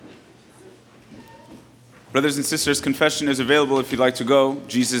Brothers and sisters, confession is available if you'd like to go.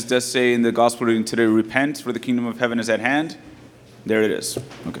 Jesus does say in the gospel reading today, repent, for the kingdom of heaven is at hand. There it is.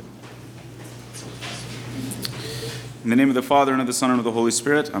 Okay. In the name of the Father, and of the Son, and of the Holy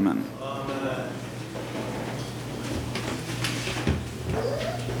Spirit. Amen. Amen.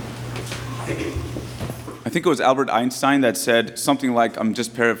 I think it was Albert Einstein that said something like, I'm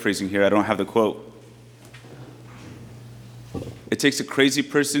just paraphrasing here, I don't have the quote. It takes a crazy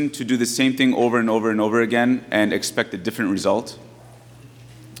person to do the same thing over and over and over again and expect a different result.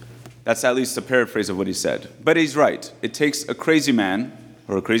 That's at least a paraphrase of what he said. But he's right. It takes a crazy man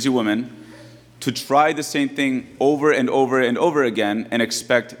or a crazy woman to try the same thing over and over and over again and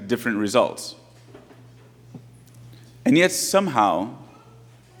expect different results. And yet somehow,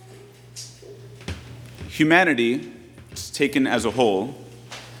 humanity, taken as a whole,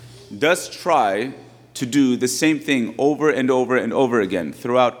 does try to do the same thing over and over and over again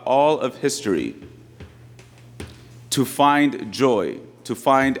throughout all of history, to find joy, to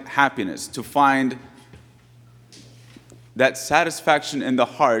find happiness, to find that satisfaction in the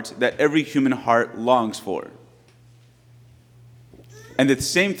heart that every human heart longs for. And the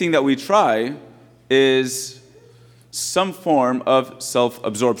same thing that we try is some form of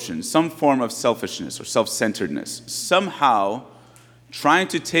self-absorption, some form of selfishness or self-centeredness, somehow trying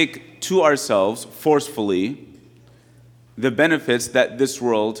to take to ourselves forcefully the benefits that this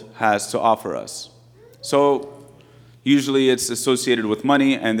world has to offer us. So usually it's associated with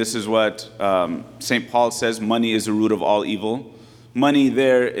money, and this is what St. Paul says, money is the root of all evil. Money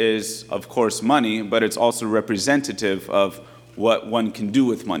there is, of course, money, but it's also representative of what one can do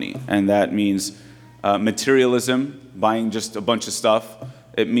with money. And that means materialism, buying just a bunch of stuff.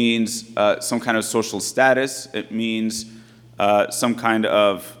 It means some kind of social status. It means some kind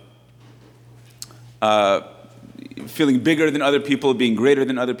of feeling bigger than other people, being greater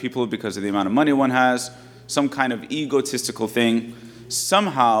than other people because of the amount of money one has, some kind of egotistical thing,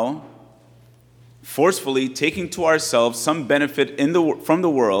 somehow forcefully taking to ourselves some benefit from the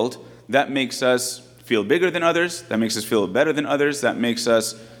world that makes us feel bigger than others, that makes us feel better than others, that makes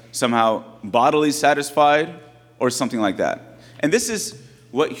us somehow bodily satisfied, or something like that. And this is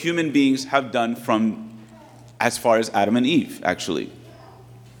what human beings have done from as far as Adam and Eve, actually.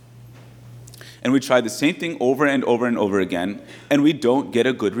 And we try the same thing over and over and over again, and we don't get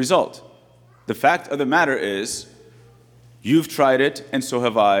a good result. The fact of the matter is, you've tried it, and so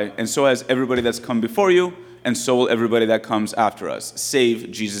have I, and so has everybody that's come before you, and so will everybody that comes after us,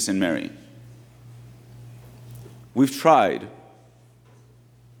 save Jesus and Mary. We've tried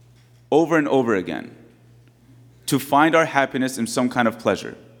over and over again to find our happiness in some kind of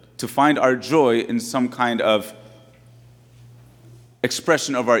pleasure, to find our joy in some kind of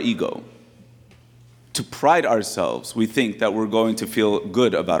expression of our ego. To pride ourselves, we think that we're going to feel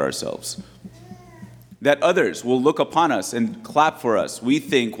good about ourselves. That others will look upon us and clap for us, we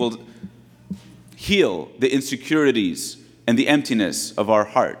think will heal the insecurities and the emptiness of our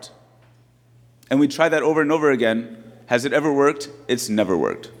heart. And we try that over and over again. Has it ever worked? It's never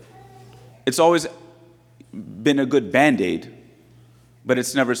worked. It's always been a good Band-Aid, but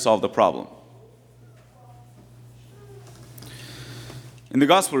it's never solved the problem. In the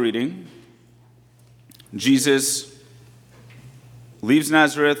gospel reading, Jesus leaves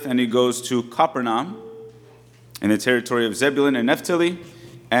Nazareth and he goes to Capernaum in the territory of Zebulun and Naphtali.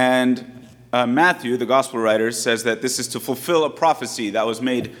 And Matthew, the gospel writer, says that this is to fulfill a prophecy that was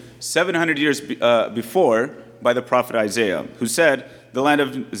made 700 years before by the prophet Isaiah, who said, the land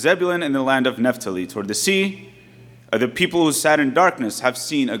of Zebulun and the land of Naphtali toward the sea, the people who sat in darkness have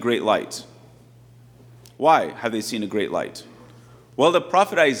seen a great light. Why have they seen a great light? Well, the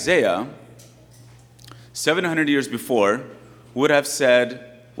prophet Isaiah 700 years before, would have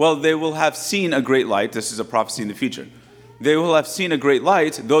said, well, they will have seen a great light. This is a prophecy in the future. They will have seen a great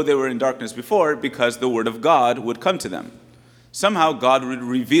light, though they were in darkness before, because the word of God would come to them. Somehow God would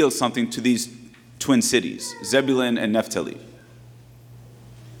reveal something to these twin cities, Zebulun and Naphtali.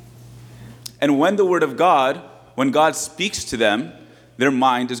 And when the word of God, when God speaks to them, their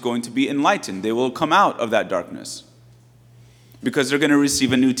mind is going to be enlightened. They will come out of that darkness because they're going to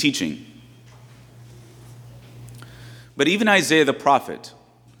receive a new teaching. But even Isaiah the prophet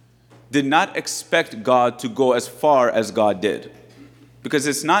did not expect God to go as far as God did. Because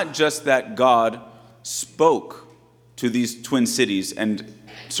it's not just that God spoke to these twin cities and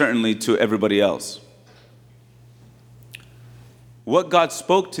certainly to everybody else. What God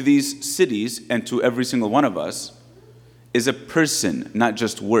spoke to these cities and to every single one of us is a person, not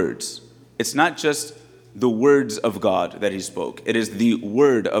just words. It's not just the words of God that he spoke. It is the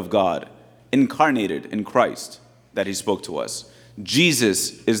word of God incarnated in Christ that he spoke to us.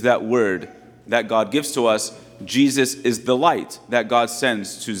 Jesus is that word that God gives to us, Jesus is the light that God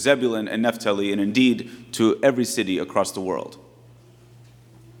sends to Zebulun and Naphtali, and indeed to every city across the world.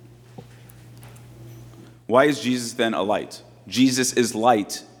 Why is Jesus then a light? Jesus is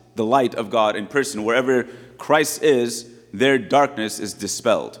light, the light of God in person. Wherever Christ is, their darkness is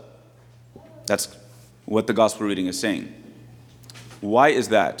dispelled. That's what the gospel reading is saying. Why is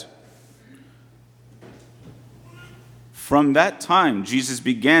that? From that time, Jesus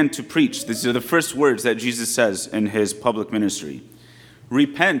began to preach. These are the first words that Jesus says in his public ministry.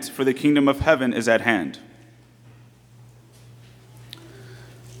 Repent, for the kingdom of heaven is at hand.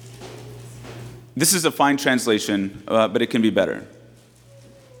 This is a fine translation, but it can be better.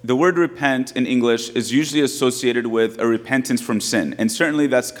 The word repent in English is usually associated with a repentance from sin, and certainly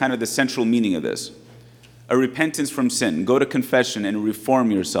that's kind of the central meaning of this. A repentance from sin. Go to confession and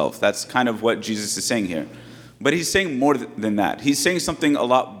reform yourself. That's kind of what Jesus is saying here. But he's saying more than that. He's saying something a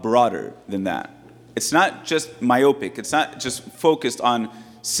lot broader than that. It's not just myopic. It's not just focused on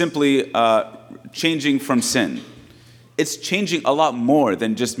simply changing from sin. It's changing a lot more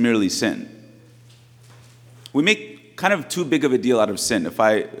than just merely sin. We make kind of too big of a deal out of sin, if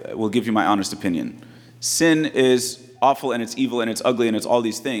I will give you my honest opinion. Sin is awful and it's evil and it's ugly and it's all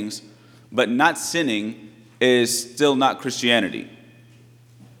these things, but not sinning is still not Christianity.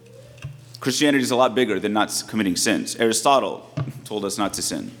 Christianity is a lot bigger than not committing sins. Aristotle told us not to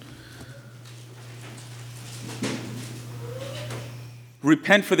sin.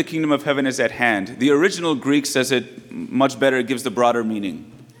 Repent, for the kingdom of heaven is at hand. The original Greek says it much better. It gives the broader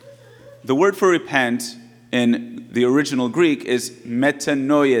meaning. The word for repent in the original Greek is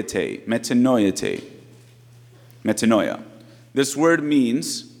metanoiete. Metanoia. This word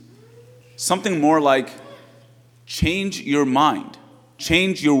means something more like change your mind.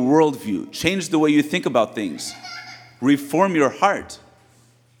 Change your worldview. Change the way you think about things. Reform your heart.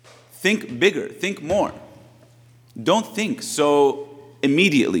 Think bigger. Think more. Don't think so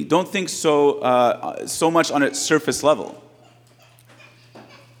immediately. Don't think so much on a surface level.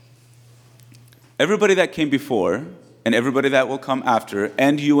 Everybody that came before and everybody that will come after,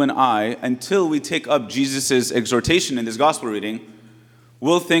 and you and I, until we take up Jesus' exhortation in this gospel reading,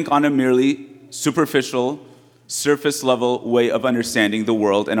 will think on a merely superficial, surface level way of understanding the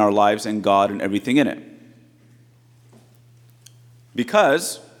world and our lives and God and everything in it.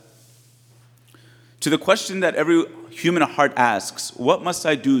 Because to the question that every human heart asks, what must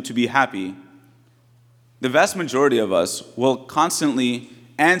I do to be happy? The vast majority of us will constantly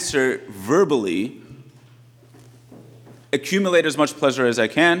answer verbally, accumulate as much pleasure as I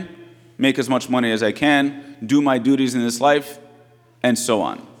can, make as much money as I can, do my duties in this life, and so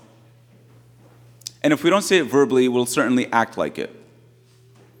on. And if we don't say it verbally, we'll certainly act like it.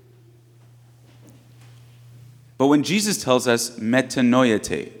 But when Jesus tells us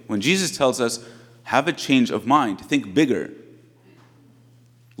metanoiete, when Jesus tells us have a change of mind, think bigger,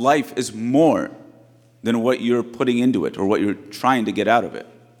 life is more than what you're putting into it or what you're trying to get out of it.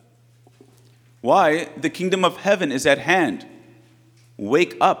 Why? The kingdom of heaven is at hand.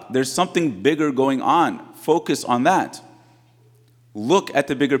 Wake up. There's something bigger going on. Focus on that. Look at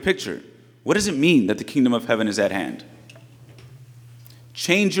the bigger picture. What does it mean that the kingdom of heaven is at hand?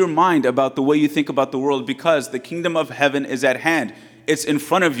 Change your mind about the way you think about the world, because the kingdom of heaven is at hand. It's in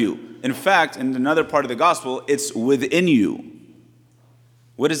front of you. In fact, in another part of the gospel, it's within you.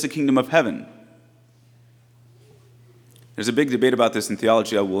 What is the kingdom of heaven? There's a big debate about this in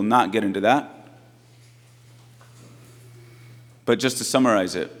theology. I will not get into that. But just to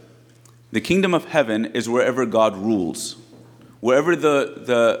summarize it, the kingdom of heaven is wherever God rules. Wherever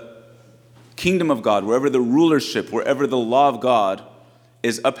the kingdom of God, wherever the rulership, wherever the law of God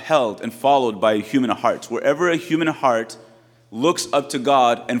is upheld and followed by human hearts. Wherever a human heart looks up to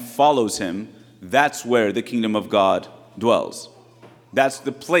God and follows him, that's where the kingdom of God dwells. That's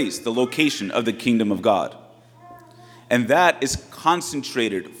the place, the location of the kingdom of God. And that is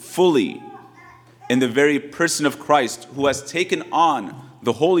concentrated fully in the very person of Christ, who has taken on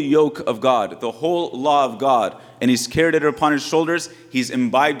the whole yoke of God, the whole law of God, and he's carried it upon his shoulders. He's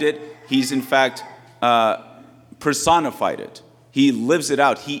imbibed it. He's in fact personified it. He lives it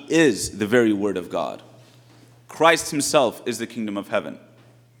out. He is the very word of God. Christ himself is the kingdom of heaven.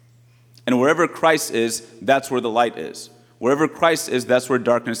 And wherever Christ is, that's where the light is. Wherever Christ is, that's where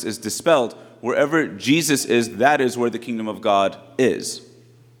darkness is dispelled. Wherever Jesus is, that is where the kingdom of God is.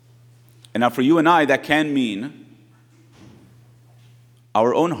 And now for you and I, that can mean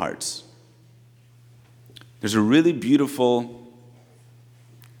our own hearts. There's a really beautiful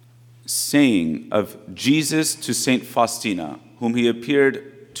saying of Jesus to Saint Faustina, whom he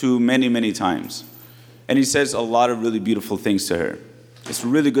appeared to many, many times. And he says a lot of really beautiful things to her. It's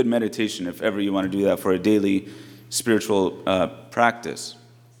really good meditation if ever you want to do that for a daily spiritual practice.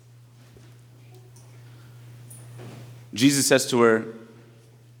 Jesus says to her,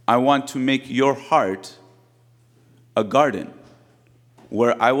 I want to make your heart a garden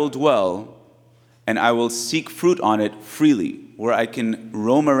where I will dwell and I will seek fruit on it freely, where I can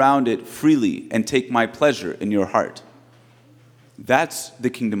roam around it freely and take my pleasure in your heart. That's the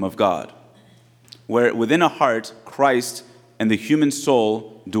kingdom of God, where within a heart, Christ and the human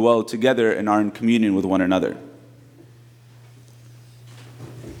soul dwell together and are in communion with one another.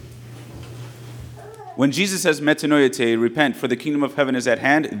 When Jesus says, metanoia, repent, for the kingdom of heaven is at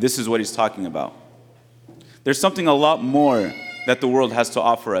hand, this is what he's talking about. There's something a lot more that the world has to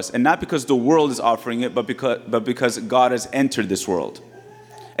offer us. And not because the world is offering it, but because God has entered this world.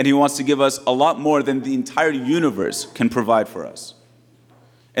 And he wants to give us a lot more than the entire universe can provide for us.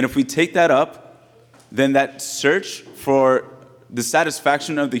 And if we take that up, then that search for the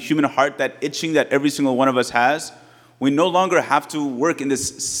satisfaction of the human heart, that itching that every single one of us has, we no longer have to work in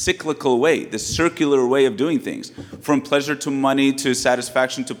this cyclical way, this circular way of doing things. From pleasure to money to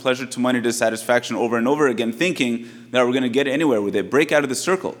satisfaction to pleasure to money to satisfaction over and over again, thinking that we're going to get anywhere with it. Break out of the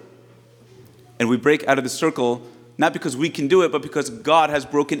circle. And we break out of the circle not because we can do it, but because God has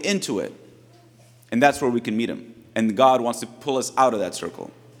broken into it. And that's where we can meet him. And God wants to pull us out of that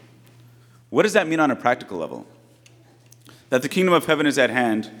circle. What does that mean on a practical level? That the kingdom of heaven is at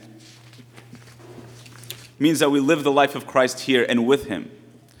hand means that we live the life of Christ here and with him.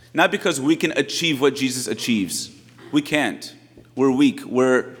 Not because we can achieve what Jesus achieves. We can't. We're weak.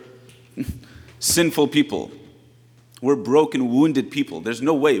 We're sinful people. We're broken, wounded people. There's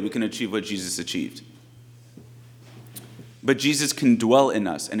no way we can achieve what Jesus achieved. But Jesus can dwell in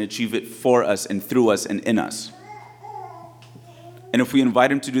us and achieve it for us and through us and in us. And if we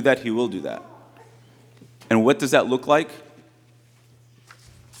invite him to do that, he will do that. And what does that look like?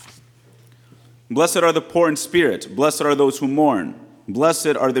 Blessed are the poor in spirit. Blessed are those who mourn.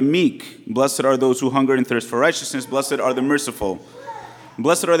 Blessed are the meek. Blessed are those who hunger and thirst for righteousness. Blessed are the merciful.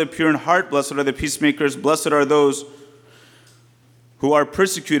 Blessed are the pure in heart. Blessed are the peacemakers. Blessed are those who are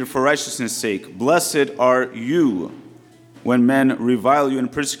persecuted for righteousness' sake. Blessed are you when men revile you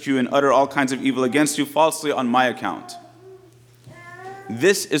and persecute you and utter all kinds of evil against you falsely on my account.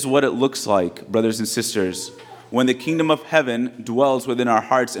 This is what it looks like, brothers and sisters, when the kingdom of heaven dwells within our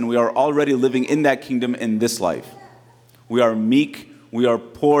hearts and we are already living in that kingdom in this life. We are meek, we are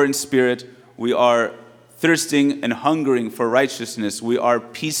poor in spirit, we are thirsting and hungering for righteousness, we are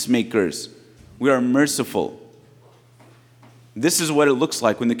peacemakers, we are merciful. This is what it looks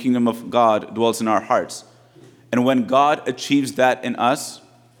like when the kingdom of God dwells in our hearts. And when God achieves that in us,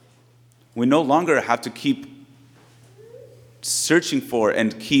 we no longer have to keep searching for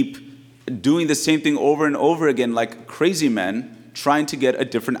and keep doing the same thing over and over again like crazy men trying to get a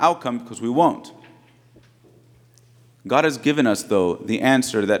different outcome, because we won't. God has given us, though, the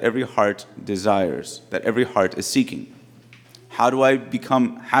answer that every heart desires, that every heart is seeking. How do I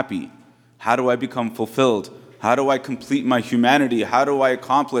become happy? How do I become fulfilled? How do I complete my humanity? How do I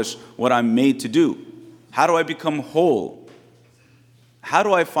accomplish what I'm made to do? How do I become whole? How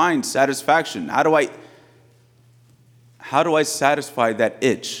do I find satisfaction? How do I satisfy that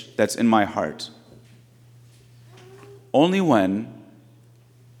itch that's in my heart? Only when,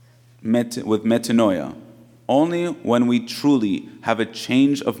 with metanoia, only when we truly have a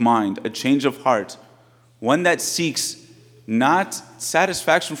change of mind, a change of heart, one that seeks not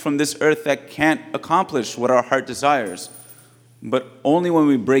satisfaction from this earth that can't accomplish what our heart desires, but only when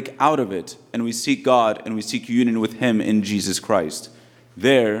we break out of it and we seek God and we seek union with him in Jesus Christ.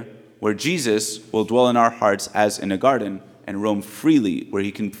 There, where Jesus will dwell in our hearts as in a garden and roam freely, where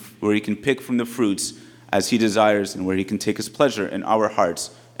he can pick from the fruits as he desires, and where he can take his pleasure in our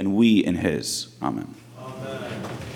hearts and we in his. Amen. Amen.